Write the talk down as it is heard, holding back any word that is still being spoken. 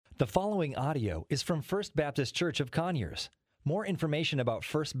The following audio is from First Baptist Church of Conyers. More information about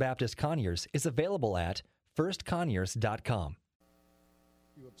First Baptist Conyers is available at firstconyers.com.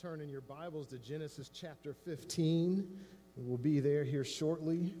 You will turn in your Bibles to Genesis chapter 15. We'll be there here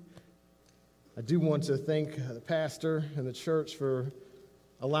shortly. I do want to thank the pastor and the church for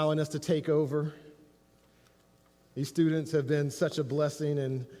allowing us to take over. These students have been such a blessing,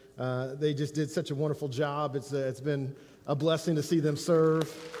 and they just did such a wonderful job. It's been a blessing to see them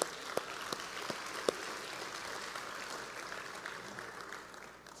serve.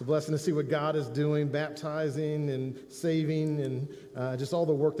 It's a blessing to see what God is doing, baptizing and saving, and just all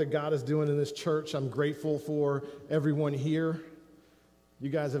the work that God is doing in this church. I'm grateful for everyone here. You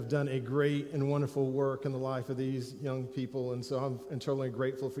guys have done a great and wonderful work in the life of these young people, and so I'm eternally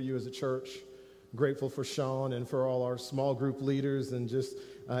grateful for you as a church. Grateful for Sean and for all our small group leaders and just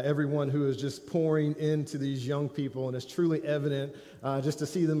everyone who is just pouring into these young people. And it's truly evident just to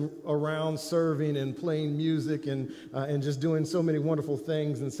see them around serving and playing music and just doing so many wonderful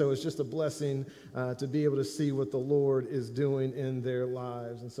things. And so it's just a blessing to be able to see what the Lord is doing in their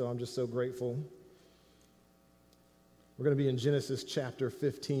lives. And so I'm just so grateful. We're going to be in Genesis chapter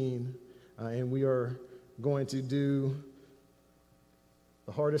 15, and we are going to do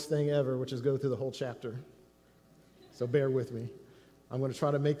the hardest thing ever, which is go through the whole chapter. So bear with me. I'm going to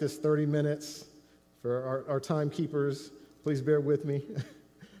try to make this 30 minutes for our timekeepers. Please bear with me.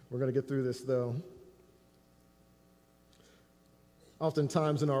 We're going to get through this, though.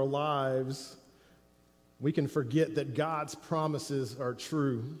 Oftentimes in our lives, we can forget that God's promises are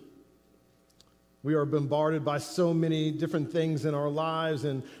true. We are bombarded by so many different things in our lives,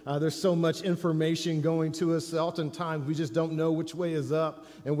 and there's so much information going to us. Oftentimes, we just don't know which way is up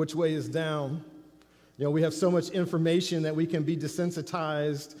and which way is down. You know, we have so much information that we can be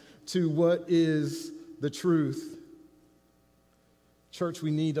desensitized to what is the truth. Church,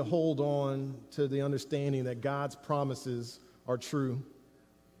 we need to hold on to the understanding that God's promises are true.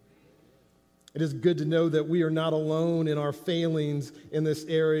 It is good to know that we are not alone in our failings in this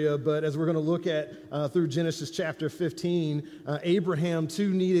area, but as we're going to look at through Genesis chapter 15, Abraham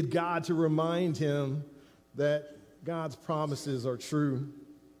too needed God to remind him that God's promises are true.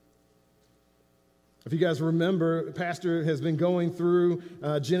 If you guys remember, Pastor has been going through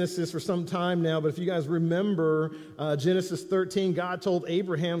Genesis for some time now, but if you guys remember Genesis 13, God told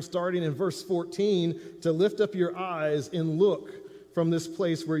Abraham, starting in verse 14, to lift up your eyes and look from this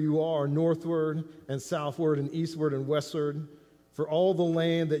place where you are, northward and southward and eastward and westward. For all the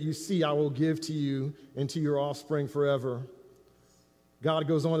land that you see, I will give to you and to your offspring forever. God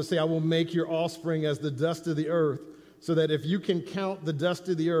goes on to say, I will make your offspring as the dust of the earth, so that if you can count the dust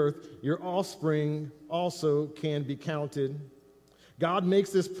of the earth, your offspring also can be counted. God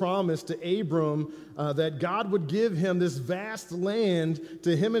makes this promise to Abram that God would give him this vast land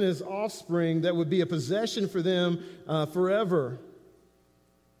to him and his offspring that would be a possession for them forever.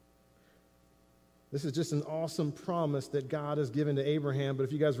 This is just an awesome promise that God has given to Abraham. But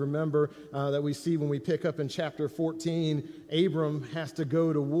if you guys remember that we see when we pick up in chapter 14, Abram has to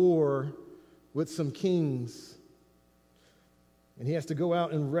go to war with some kings. And he has to go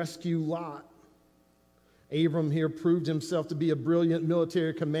out and rescue Lot. Abram here proved himself to be a brilliant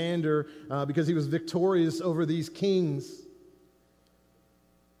military commander because he was victorious over these kings.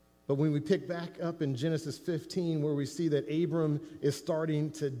 But when we pick back up in Genesis 15, where we see that Abram is starting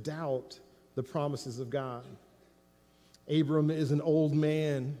to doubt the promises of God. Abram is an old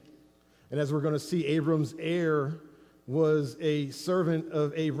man, and as we're going to see, Abram's heir was a servant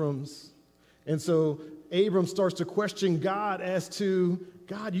of Abram's. And so Abram starts to question God as to,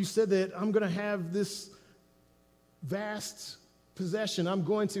 God, you said that I'm going to have this vast possession. I'm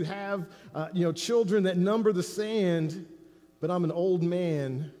going to have children that number the sand, but I'm an old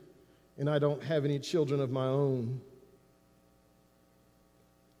man, and I don't have any children of my own.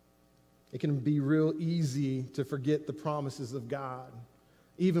 It can be real easy to forget the promises of God.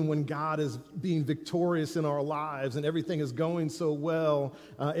 Even when God is being victorious in our lives and everything is going so well,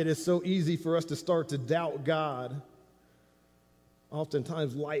 it is so easy for us to start to doubt God.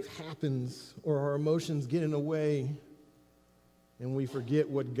 Oftentimes life happens or our emotions get in the way and we forget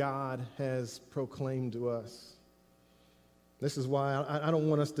what God has proclaimed to us. This is why I don't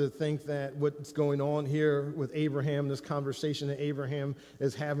want us to think that what's going on here with Abraham, this conversation that Abraham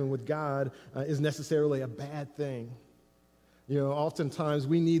is having with God, is necessarily a bad thing. You know, oftentimes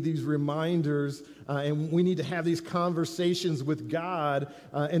we need these reminders and we need to have these conversations with God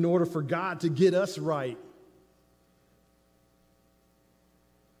in order for God to get us right.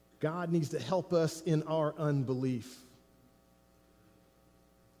 God needs to help us in our unbelief.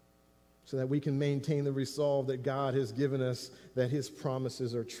 so that we can maintain the resolve that God has given us, that his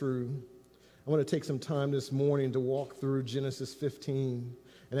promises are true. I want to take some time this morning to walk through Genesis 15.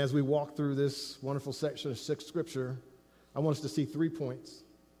 And as we walk through this wonderful section of Scripture, I want us to see 3 points.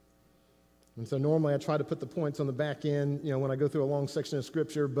 And so normally I try to put the points on the back end, when I go through a long section of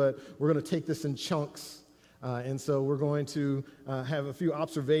Scripture, but we're going to take this in chunks. And so we're going to have a few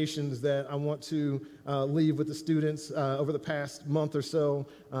observations that I want to leave with the students. Over the past month or so,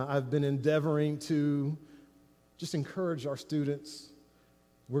 I've been endeavoring to just encourage our students.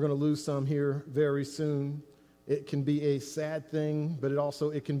 We're going to lose some here very soon. It can be a sad thing, but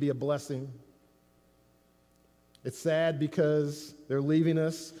it can be a blessing. It's sad because they're leaving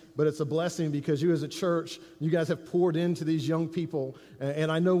us, but it's a blessing because you as a church, you guys have poured into these young people.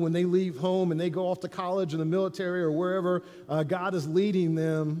 And I know when they leave home and they go off to college or the military or wherever God is leading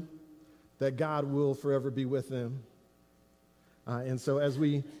them, that God will forever be with them. And so as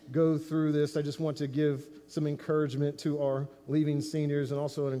we go through this, I just want to give some encouragement to our leaving seniors and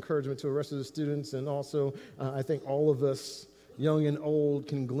also an encouragement to the rest of the students. And also, I think all of us, young and old,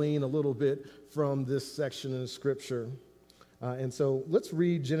 can glean a little bit from this section of Scripture. And so let's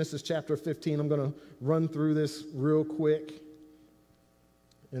read Genesis chapter 15. I'm going to run through this real quick,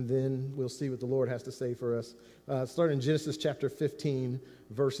 and then we'll see what the Lord has to say for us. Starting in Genesis chapter 15,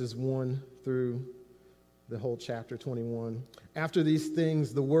 verses 1 through the whole chapter 21. After these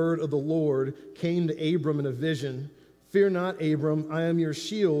things, the word of the Lord came to Abram in a vision. Fear not, Abram, I am your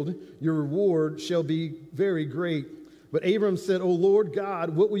shield. Your reward shall be very great. But Abram said, O Lord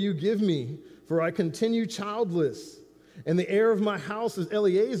God, what will you give me? For I continue childless. And the heir of my house is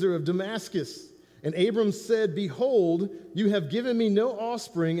Eliezer of Damascus. And Abram said, Behold, you have given me no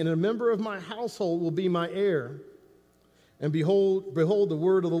offspring, and a member of my household will be my heir. And behold, the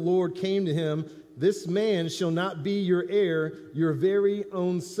word of the Lord came to him, This man shall not be your heir, your very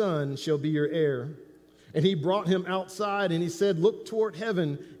own son shall be your heir. And he brought him outside, and he said, Look toward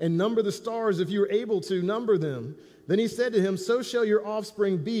heaven, and number the stars if you are able to number them. Then he said to him, So shall your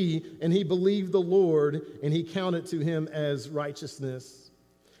offspring be. And he believed the Lord, and he counted to him as righteousness.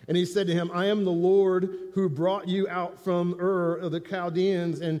 And he said to him, I am the Lord who brought you out from Ur of the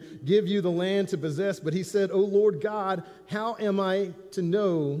Chaldeans and give you the land to possess. But he said, O Lord God, how am I to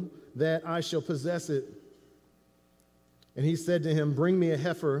know that I shall possess it? And he said to him, Bring me a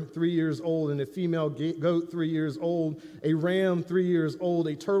heifer 3 years old, and a female goat 3 years old, a ram 3 years old,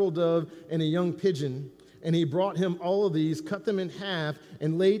 a turtle dove, and a young pigeon. And he brought him all of these, cut them in half,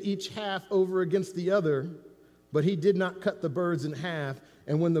 and laid each half over against the other. But he did not cut the birds in half.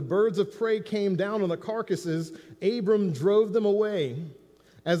 And when the birds of prey came down on the carcasses, Abram drove them away.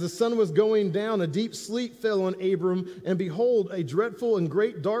 As the sun was going down, a deep sleep fell on Abram, and behold, a dreadful and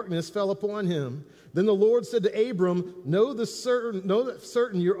great darkness fell upon him. Then the Lord said to Abram, Know that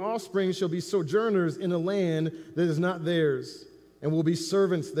certain your offspring shall be sojourners in a land that is not theirs, and will be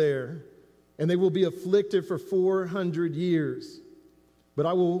servants there. And they will be afflicted for 400 years. But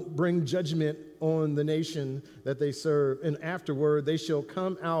I will bring judgment on the nation that they serve, and afterward they shall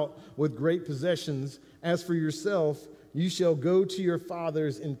come out with great possessions. As for yourself, you shall go to your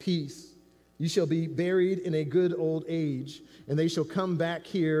fathers in peace. You shall be buried in a good old age, and they shall come back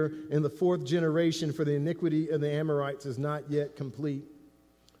here in the 4th generation, for the iniquity of the Amorites is not yet complete.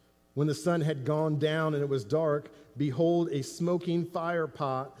 When the sun had gone down and it was dark, behold, a smoking fire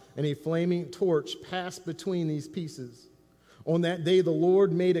pot and a flaming torch passed between these pieces. On that day the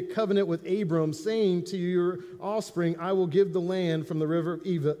Lord made a covenant with Abram, saying to your offspring, I will give the land from the river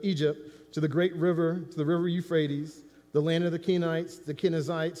of Egypt to the great river, to the river Euphrates, the land of the Kenites, the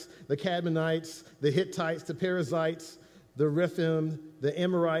Kenizzites, the Cadmonites, the Hittites, the Perizzites, the Rephaim, the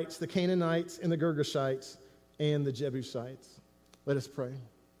Amorites, the Canaanites, and the Girgashites, and the Jebusites. Let us pray.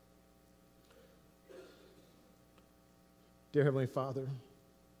 Dear Heavenly Father,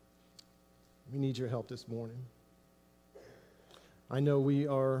 we need your help this morning. I know we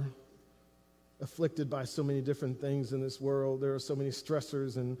are afflicted by so many different things in this world. There are so many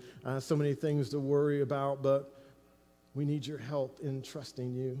stressors and so many things to worry about, but we need your help in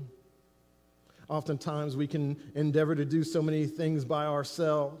trusting you. Oftentimes we can endeavor to do so many things by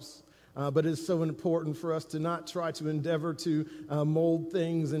ourselves, but it's so important for us to not try to endeavor to mold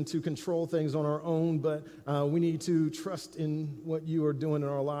things and to control things on our own, but we need to trust in what you are doing in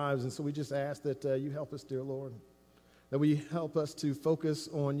our lives. And so we just ask that you help us, dear Lord, that we help us to focus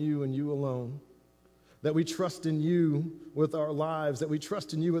on you and you alone, that we trust in you with our lives, that we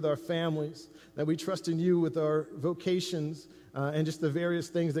trust in you with our families, that we trust in you with our vocations, and just the various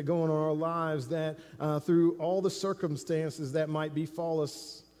things that go on in our lives, that through all the circumstances that might befall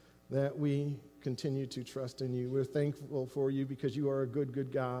us, that we continue to trust in you. We're thankful for you because you are a good,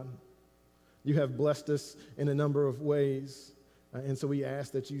 good God. You have blessed us in a number of ways. And so we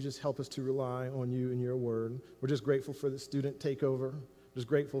ask that you just help us to rely on you and your word. We're just grateful for the student takeover. Just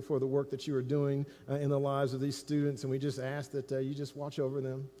grateful for the work that you are doing in the lives of these students. And we just ask that you just watch over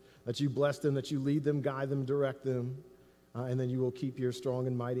them, that you bless them, that you lead them, guide them, direct them. And then you will keep your strong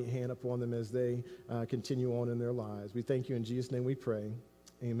and mighty hand upon them as they continue on in their lives. We thank you in Jesus' name we pray.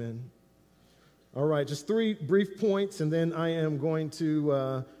 Amen. All right, just 3 brief points, and then I am going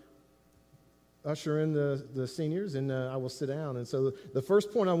to usher in the seniors, and I will sit down. And so the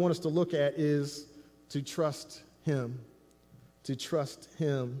first point I want us to look at is to trust him. To trust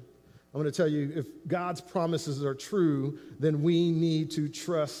him. I'm going to tell you, if God's promises are true, then we need to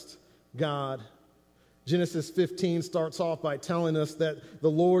trust God. Genesis 15 starts off by telling us that the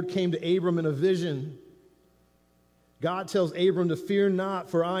Lord came to Abram in a vision. God tells Abram to fear not,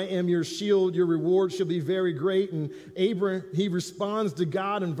 for I am your shield. Your reward shall be very great. And Abram, he responds to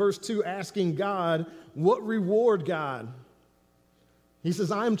God in verse 2, asking God, what reward, God? He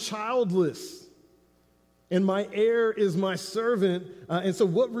says, I am childless, and my heir is my servant. And so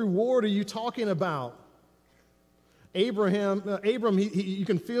what reward are you talking about? Abram, you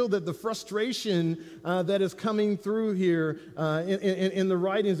can feel that the frustration that is coming through here in the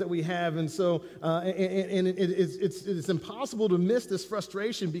writings that we have. And so it's impossible to miss this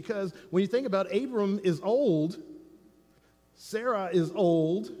frustration, because when you think about Abram is old, Sarah is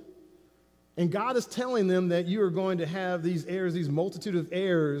old, and God is telling them that you are going to have these heirs, these multitude of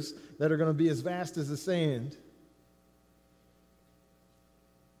heirs that are going to be as vast as the sand.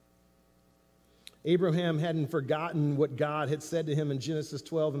 Abraham hadn't forgotten what God had said to him in Genesis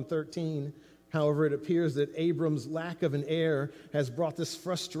 12 and 13. However, it appears that Abram's lack of an heir has brought this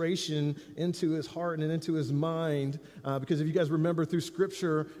frustration into his heart and into his mind. Because if you guys remember through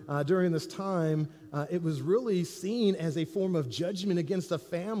Scripture during this time, it was really seen as a form of judgment against a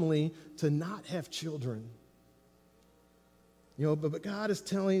family to not have children. But God is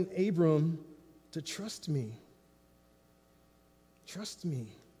telling Abram to trust me. Trust me.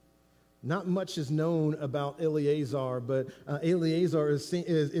 Not much is known about Eleazar, but Eleazar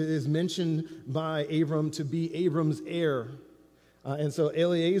is mentioned by Abram to be Abram's heir. And so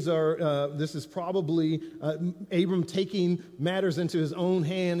Eleazar, this is probably Abram taking matters into his own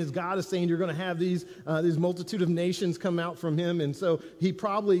hand, as God is saying you're going to have these multitude of nations come out from him. And so he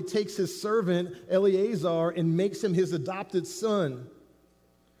probably takes his servant Eleazar and makes him his adopted son.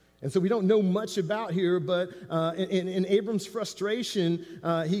 And so we don't know much about here, but in Abram's frustration,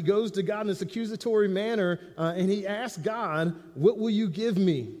 he goes to God in this accusatory manner, and he asks God, what will you give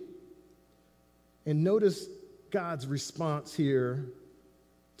me? And notice God's response here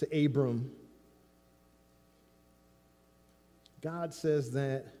to Abram. God says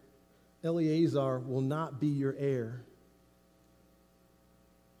that Eleazar will not be your heir,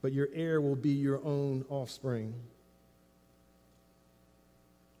 but your heir will be your own offspring.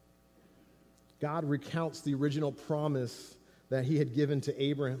 God recounts the original promise that he had given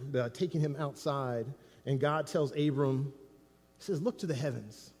to Abram, taking him outside. And God tells Abram, he says, look to the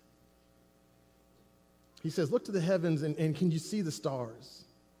heavens. He says, look to the heavens and can you see the stars?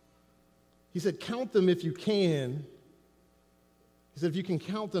 He said, count them if you can. He said, if you can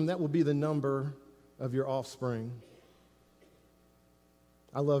count them, that will be the number of your offspring.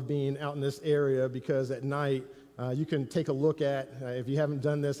 I love being out in this area because at night, you can take a look at, if you haven't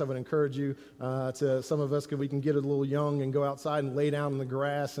done this, I would encourage you to, some of us, we can get a little young and go outside and lay down in the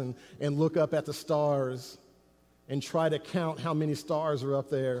grass and look up at the stars and try to count how many stars are up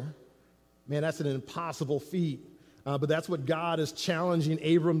there. Man, that's an impossible feat. But that's what God is challenging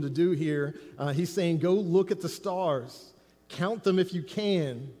Abram to do here. He's saying, go look at the stars. Count them if you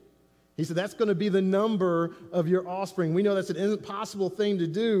can. He said, that's going to be the number of your offspring. We know that's an impossible thing to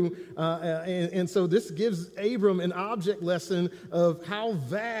do. And so this gives Abram an object lesson of how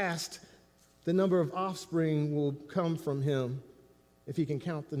vast the number of offspring will come from him if he can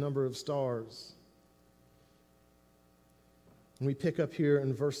count the number of stars. And we pick up here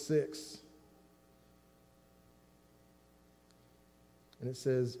in verse 6. And it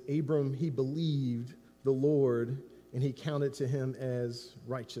says, Abram, he believed the Lord, and he counted to him as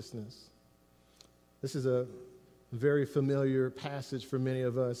righteousness. This is a very familiar passage for many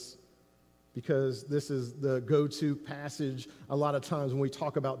of us because this is the go-to passage a lot of times when we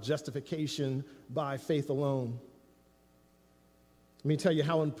talk about justification by faith alone. Let me tell you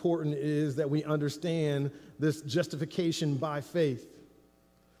how important it is that we understand this justification by faith.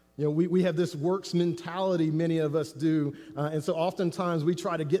 We have this works mentality, many of us do, and so oftentimes we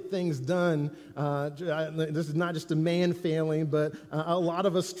try to get things done. This is not just a man failing, but a lot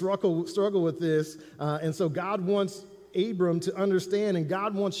of us struggle with this, and so God wants Abram to understand, and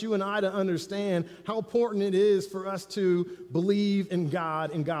God wants you and I to understand how important it is for us to believe in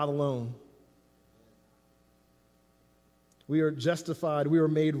God and God alone. We are justified, we are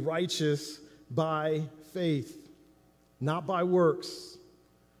made righteous by faith, not by works.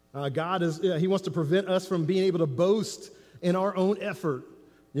 God He wants to prevent us from being able to boast in our own effort.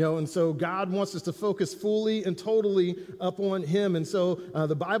 And so God wants us to focus fully and totally upon Him. And so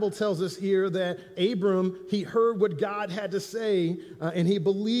the Bible tells us here that Abram, he heard what God had to say, and he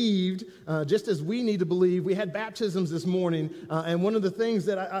believed, just as we need to believe. We had baptisms this morning, and one of the things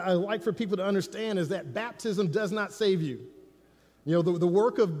that I like for people to understand is that baptism does not save you. The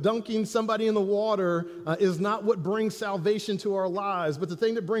work of dunking somebody in the water is not what brings salvation to our lives, but the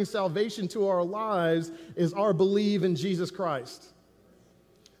thing that brings salvation to our lives is our belief in Jesus Christ.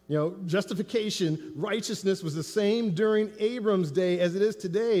 Justification, righteousness was the same during Abram's day as it is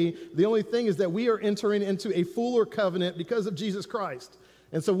today. The only thing is that we are entering into a fuller covenant because of Jesus Christ.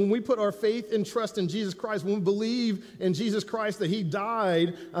 And so when we put our faith and trust in Jesus Christ, when we believe in Jesus Christ that He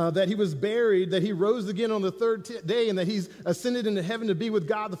died, that He was buried, that He rose again on the third day, and that He's ascended into heaven to be with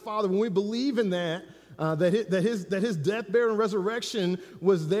God the Father, when we believe in that, that his death, burial, and resurrection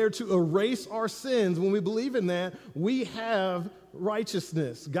was there to erase our sins, when we believe in that, we have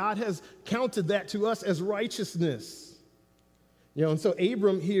righteousness. God has counted that to us as righteousness. And so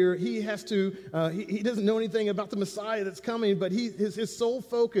Abram here, he has to, he doesn't know anything about the Messiah that's coming, but his sole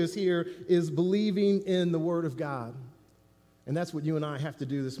focus here is believing in the Word of God. And that's what you and I have to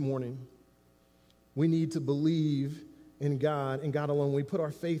do this morning. We need to believe in God and God alone. We put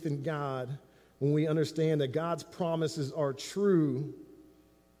our faith in God when we understand that God's promises are true.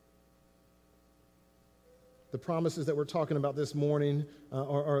 The promises that we're talking about this morning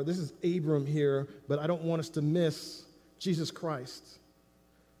this is Abram here, but I don't want us to miss Jesus Christ.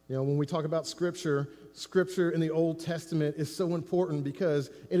 When we talk about Scripture in the Old Testament is so important because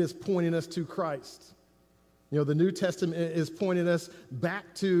it is pointing us to Christ. The New Testament is pointing us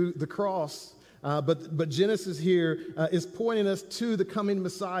back to the cross, but Genesis here is pointing us to the coming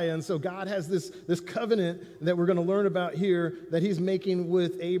Messiah. And so God has this covenant that we're going to learn about here that He's making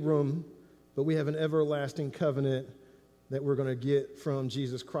with Abram, but we have an everlasting covenant that we're going to get from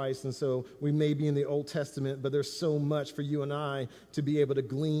Jesus Christ. And so we may be in the Old Testament, but there's so much for you and I to be able to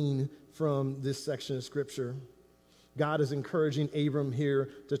glean from this section of Scripture. God is encouraging Abram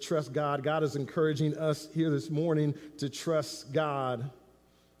here to trust God. God is encouraging us here this morning to trust God.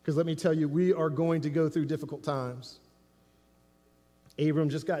 Because let me tell you, we are going to go through difficult times. Abram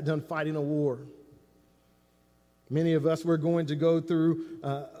just got done fighting a war. Many of us, we're going to go through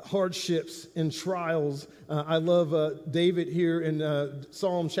hardships and trials. I love David here in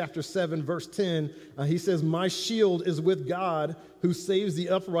Psalm chapter 7, verse 10. He says, "My shield is with God who saves the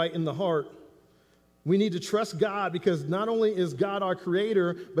upright in the heart." We need to trust God because not only is God our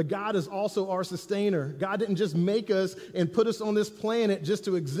creator, but God is also our sustainer. God didn't just make us and put us on this planet just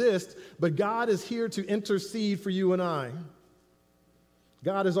to exist, but God is here to intercede for you and I.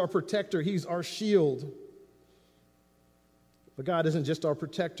 God is our protector. He's our shield. But God isn't just our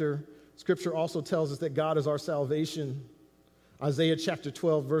protector. Scripture also tells us that God is our salvation. Isaiah chapter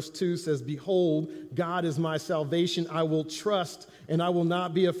 12, verse 2 says, "Behold, God is my salvation. I will trust and I will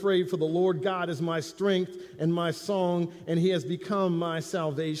not be afraid, for the Lord God is my strength and my song, and He has become my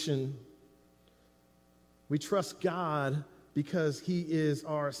salvation." We trust God because He is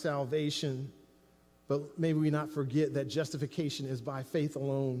our salvation. But may we not forget that justification is by faith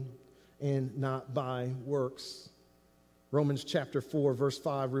alone and not by works. Romans chapter 4, verse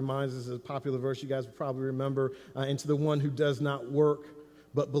 5 reminds us of a popular verse you guys will probably remember. And to the one who does not work,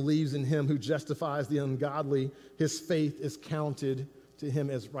 but believes in Him who justifies the ungodly, his faith is counted to him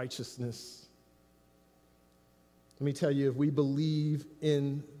as righteousness. Let me tell you, if we believe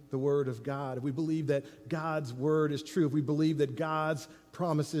in the Word of God, if we believe that God's Word is true, if we believe that God's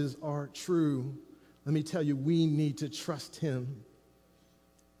promises are true, let me tell you, we need to trust Him.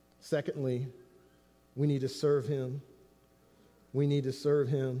 Secondly, we need to serve Him. We need to serve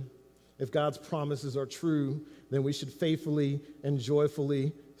Him. If God's promises are true, then we should faithfully and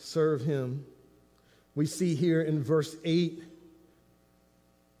joyfully serve Him. We see here in verse 8,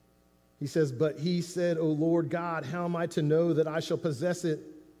 He says, "But he said, O Lord God, how am I to know that I shall possess it?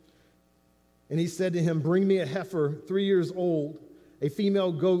 And He said to him, Bring me a heifer 3 years old, a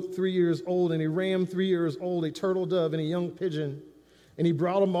female goat 3 years old, and a ram 3 years old, a turtle dove, and a young pigeon. And he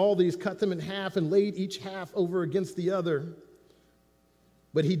brought them all these, cut them in half, and laid each half over against the other.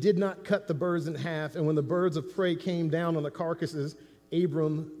 But he did not cut the birds in half, and when the birds of prey came down on the carcasses,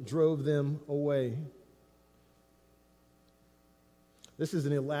 Abram drove them away." This is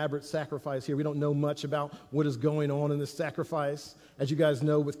an elaborate sacrifice here. We don't know much about what is going on in this sacrifice. As you guys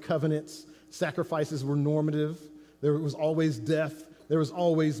know, with covenants, sacrifices were normative. There was always death. There was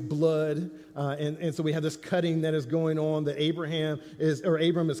always blood. And so we have this cutting that is going on that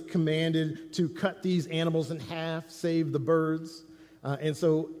Abram is commanded to cut these animals in half, save the birds. And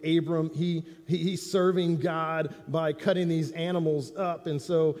so Abram, he's serving God by cutting these animals up. And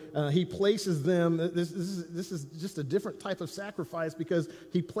so he places them, this is just a different type of sacrifice because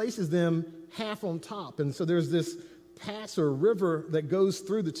he places them half on top. And so there's this pass or river that goes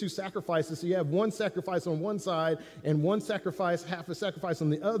through the two sacrifices. So you have one sacrifice on one side and one sacrifice, half a sacrifice on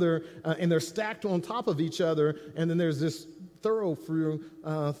the other, and they're stacked on top of each other. And then there's this through.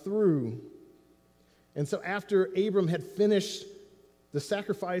 And so after Abram had finished the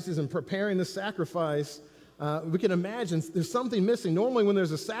sacrifices and preparing the sacrifice, we can imagine there's something missing. Normally when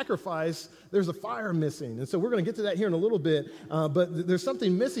there's a sacrifice, there's a fire missing. And so we're going to get to that here in a little bit, but there's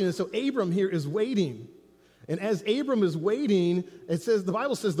something missing. And so Abram here is waiting. And as Abram is waiting, the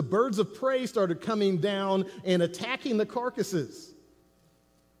Bible says the birds of prey started coming down and attacking the carcasses.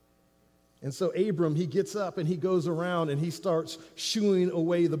 And so Abram, he gets up and he goes around and he starts shooing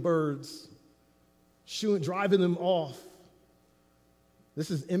away the birds, driving them off. This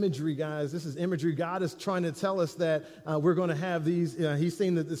is imagery, guys. This is imagery. God is trying to tell us that we're going to have these. He's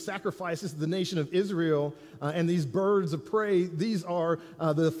saying that the sacrifices of the nation of Israel and these birds of prey, these are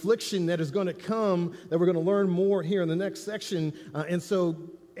the affliction that is going to come, that we're going to learn more here in the next section. And so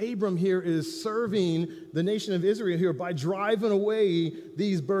Abram here is serving the nation of Israel here by driving away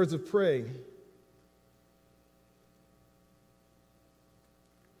these birds of prey.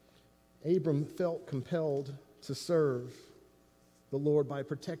 Abram felt compelled to serve the Lord by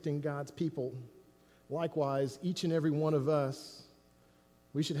protecting God's people. Likewise, each and every one of us,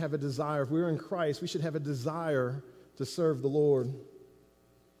 we should have a desire. If we're in Christ, we should have a desire to serve the Lord.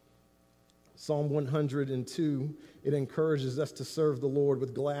 Psalm 102, it encourages us to serve the Lord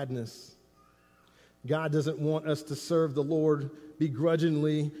with gladness. God doesn't want us to serve the Lord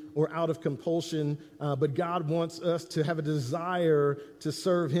begrudgingly or out of compulsion, but God wants us to have a desire to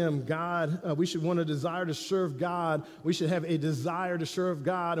serve Him. We should want a desire to serve God. We should have a desire to serve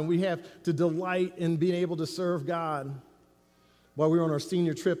God, and we have to delight in being able to serve God. While we were on our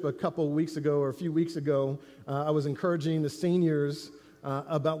senior trip a few weeks ago, I was encouraging the seniors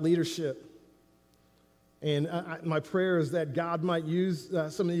about leadership. And my prayer is that God might use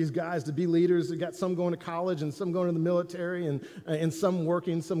some of these guys to be leaders. We've got some going to college and some going to the military and some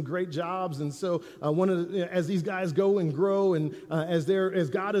working some great jobs. And so as these guys go and grow and as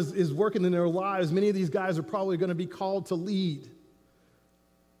God is working in their lives, many of these guys are probably going to be called to lead.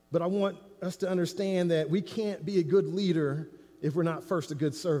 But I want us to understand that we can't be a good leader if we're not first a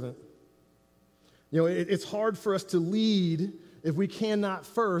good servant. It's hard for us to lead if we cannot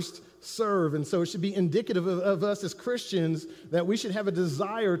first serve. And so it should be indicative of us as Christians that we should have a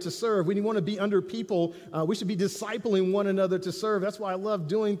desire to serve. We want to be under people. We should be discipling one another to serve. That's why I love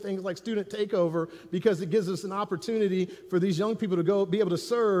doing things like Student Takeover, because it gives us an opportunity for these young people to be able to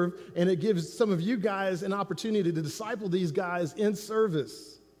serve, and it gives some of you guys an opportunity to disciple these guys in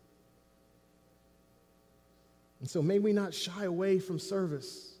service. And so may we not shy away from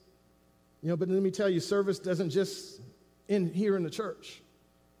service. But let me tell you, service doesn't just end here in the church.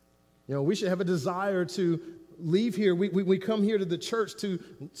 We should have a desire to leave here. We come here to the church to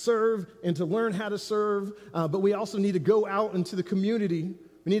serve and to learn how to serve, but we also need to go out into the community.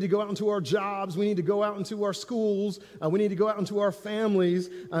 We need to go out into our jobs. We need to go out into our schools. We need to go out into our families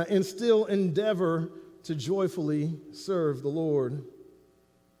and still endeavor to joyfully serve the Lord.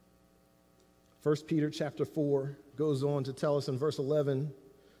 1 Peter chapter 4 goes on to tell us in verse 11,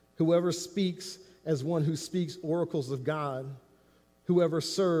 whoever speaks as one who speaks oracles of God, whoever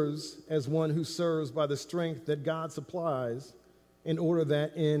serves as one who serves by the strength that God supplies, in order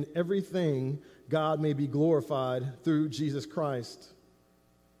that in everything God may be glorified through Jesus Christ.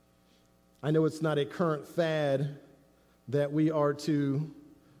 I know it's not a current fad that we are to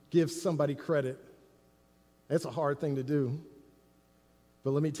give somebody credit. It's a hard thing to do.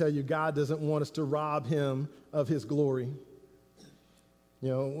 But let me tell you, God doesn't want us to rob Him of His glory.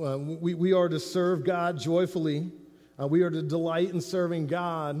 We are to serve God joyfully. We are to delight in serving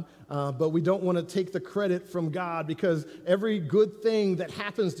God, but we don't want to take the credit from God, because every good thing that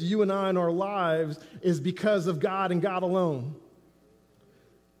happens to you and I in our lives is because of God and God alone.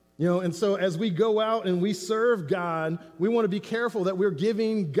 And so as we go out and we serve God, we want to be careful that we're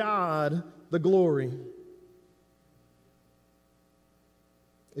giving God the glory.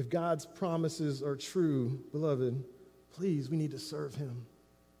 If God's promises are true, beloved, please, we need to serve Him.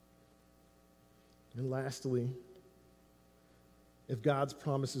 And lastly, if God's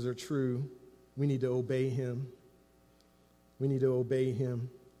promises are true, we need to obey him. We need to obey him.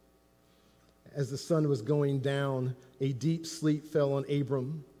 As the sun was going down, a deep sleep fell on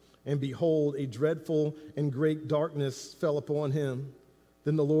Abram, and behold, a dreadful and great darkness fell upon him.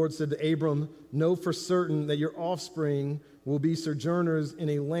 Then the Lord said to Abram, know for certain that your offspring will be sojourners in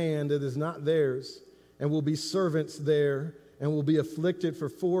a land that is not theirs, and will be servants there, and will be afflicted for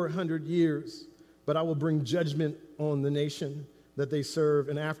 400 years. But I will bring judgment on the nation that they serve,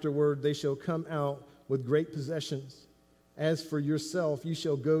 and afterward they shall come out with great possessions. As for yourself, you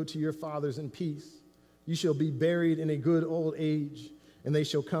shall go to your fathers in peace. You shall be buried in a good old age, and they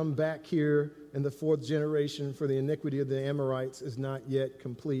shall come back here in the 4th generation, for the iniquity of the Amorites is not yet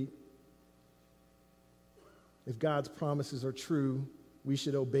complete. If God's promises are true, we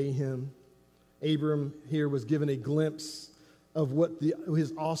should obey him. Abram here was given a glimpse of what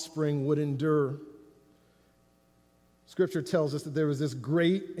his offspring would endure. Scripture tells us that there was this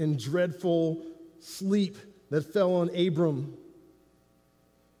great and dreadful sleep that fell on Abram.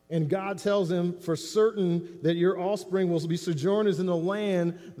 And God tells him for certain that your offspring will be sojourners in a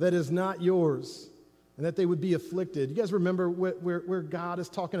land that is not yours, and that they would be afflicted. You guys remember where God is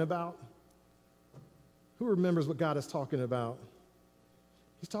talking about? Who remembers what God is talking about?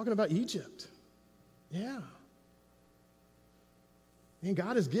 He's talking about Egypt. Yeah. And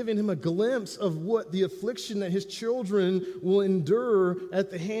God is giving him a glimpse of what the affliction that his children will endure at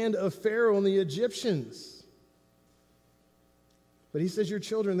the hand of Pharaoh and the Egyptians. But he says, your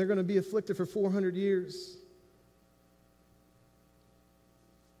children, they're going to be afflicted for 400 years.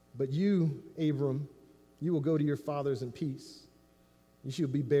 But you, Abram, you will go to your fathers in peace. You shall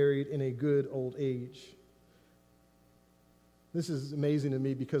be buried in a good old age. This is amazing to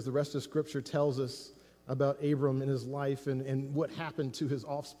me because the rest of Scripture tells us about Abram and his life and what happened to his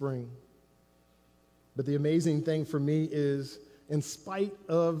offspring. But the amazing thing for me is, in spite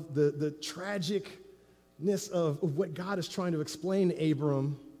of the tragicness of what God is trying to explain to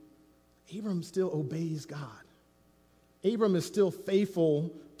Abram, Abram still obeys God. Abram is still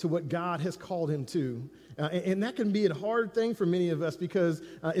faithful to what God has called him to. And that can be a hard thing for many of us because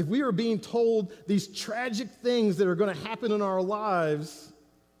if we are being told these tragic things that are going to happen in our lives,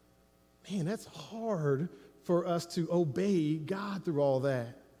 man, that's hard for us to obey God through all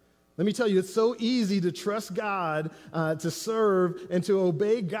that. Let me tell you, it's so easy to trust God, to serve, and to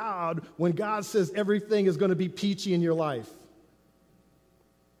obey God when God says everything is going to be peachy in your life.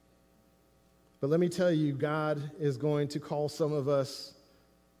 But let me tell you, God is going to call some of us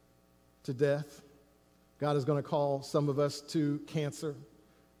to death. God is going to call some of us to cancer.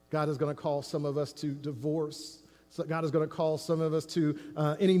 God is going to call some of us to divorce. So God is going to call some of us to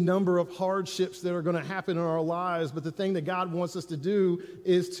any number of hardships that are going to happen in our lives. But the thing that God wants us to do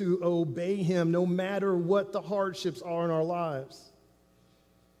is to obey him no matter what the hardships are in our lives.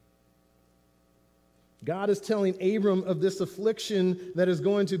 God is telling Abram of this affliction that is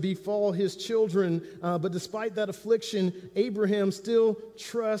going to befall his children. But despite that affliction, Abraham still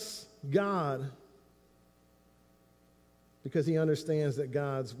trusts God because he understands that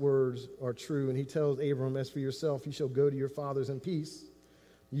God's words are true. And he tells Abram, as for yourself, you shall go to your fathers in peace.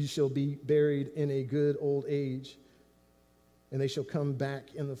 You shall be buried in a good old age, and they shall come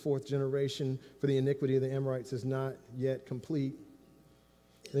back in the 4th generation, for the iniquity of the Amorites is not yet complete.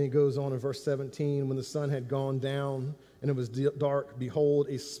 Then he goes on in verse 17, when the sun had gone down and it was dark, behold,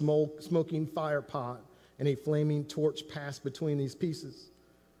 a smoking fire pot and a flaming torch passed between these pieces.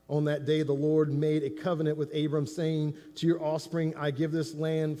 On that day, the Lord made a covenant with Abram, saying, to your offspring, I give this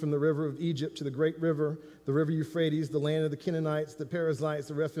land from the river of Egypt to the great river, the river Euphrates, the land of the Canaanites, the Perizzites,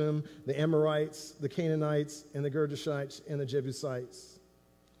 the Rephaim, the Amorites, the Canaanites, and the Girgashites, and the Jebusites.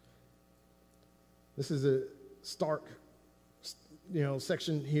 This is a stark,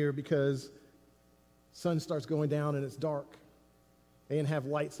 section here because sun starts going down and it's dark. They didn't have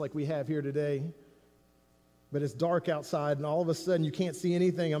lights like we have here today. But it's dark outside, and all of a sudden, you can't see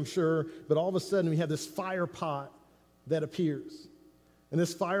anything, I'm sure, but all of a sudden we have this fire pot that appears. And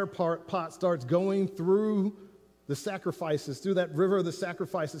this fire pot starts going through the sacrifices, through that river of the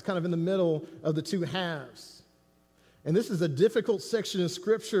sacrifices, kind of in the middle of the two halves. And this is a difficult section of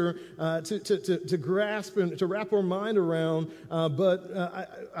Scripture to grasp and to wrap our mind around,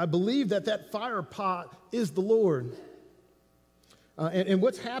 but I believe that fire pot is the Lord. And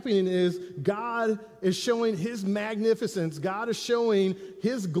what's happening is God is showing his magnificence. God is showing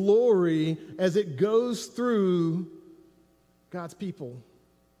his glory as it goes through God's people.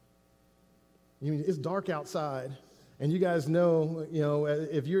 It's dark outside. And you guys know,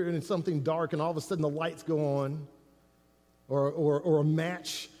 if you're in something dark and all of a sudden the lights go on or a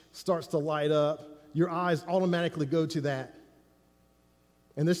match starts to light up, your eyes automatically go to that.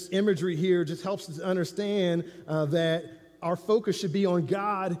 And this imagery here just helps us understand that our focus should be on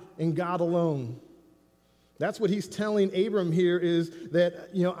God and God alone. That's what he's telling Abram here, is that,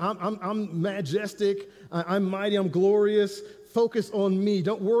 I'm majestic, I'm mighty, I'm glorious. Focus on me.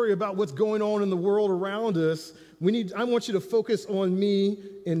 Don't worry about what's going on in the world around us. I want you to focus on me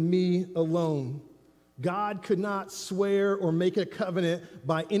and me alone. God could not swear or make a covenant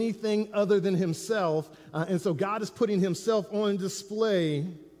by anything other than himself. And so God is putting himself on display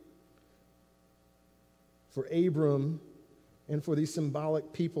for Abram and for these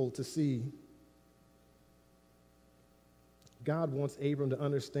symbolic people to see. God wants Abram to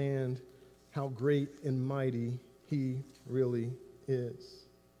understand how great and mighty he really is.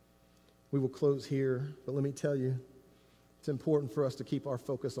 We will close here, but let me tell you, it's important for us to keep our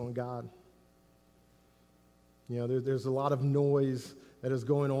focus on God. There's a lot of noise that is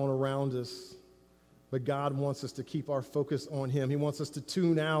going on around us, but God wants us to keep our focus on him. He wants us to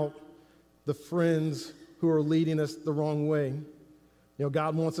tune out the friends who are leading us the wrong way.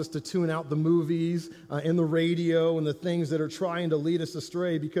 God wants us to tune out the movies and the radio and the things that are trying to lead us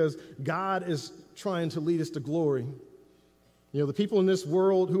astray, because God is trying to lead us to glory. The people in this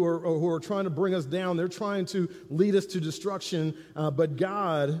world who are trying to bring us down, they're trying to lead us to destruction, but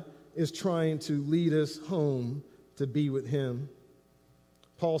God is trying to lead us home to be with him.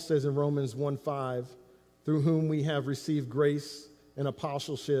 Paul says in Romans 1:5, through whom we have received grace and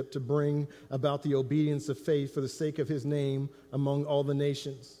apostleship to bring about the obedience of faith for the sake of his name among all the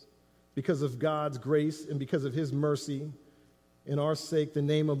nations. Because of God's grace and because of his mercy, in our sake, the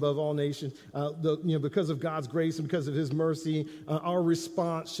name above all nations, because of God's grace and because of his mercy, our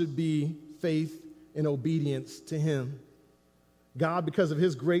response should be faith and obedience to him. God, because of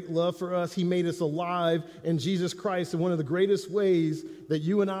his great love for us, he made us alive in Jesus Christ. And one of the greatest ways that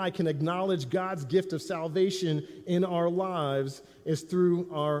you and I can acknowledge God's gift of salvation in our lives is through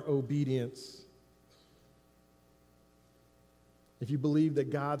our obedience. If you believe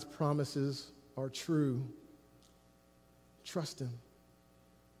that God's promises are true, trust him.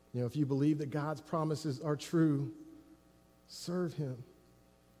 If you believe that God's promises are true, serve him.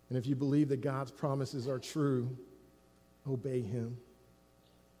 And if you believe that God's promises are true, obey him.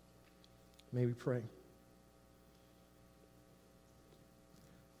 May we pray.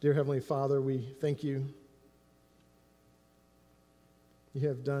 Dear Heavenly Father, we thank you. You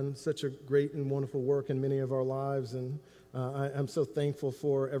have done such a great and wonderful work in many of our lives, and I'm so thankful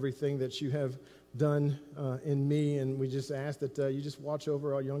for everything that you have done in me, and we just ask that you just watch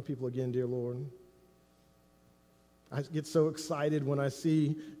over our young people again, dear Lord. I get so excited when I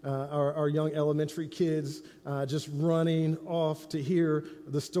see our young elementary kids just running off to hear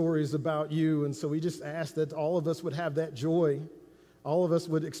the stories about you. And so we just ask that all of us would have that joy. All of us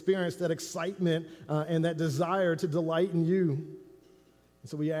would experience that excitement and that desire to delight in you. And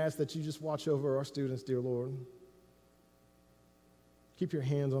so we ask that you just watch over our students, dear Lord. Keep your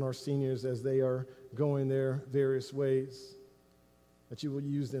hands on our seniors as they are going their various ways, that you will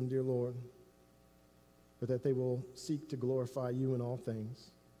use them, dear Lord, but that they will seek to glorify you in all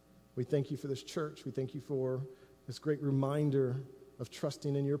things. We thank you for this church. We thank you for this great reminder of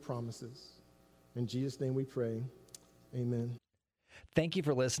trusting in your promises. In Jesus' name we pray, amen. Thank you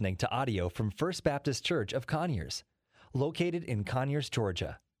for listening to audio from First Baptist Church of Conyers, located in Conyers,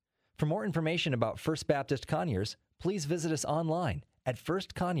 Georgia. For more information about First Baptist Conyers, please visit us online at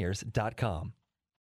firstconyers.com.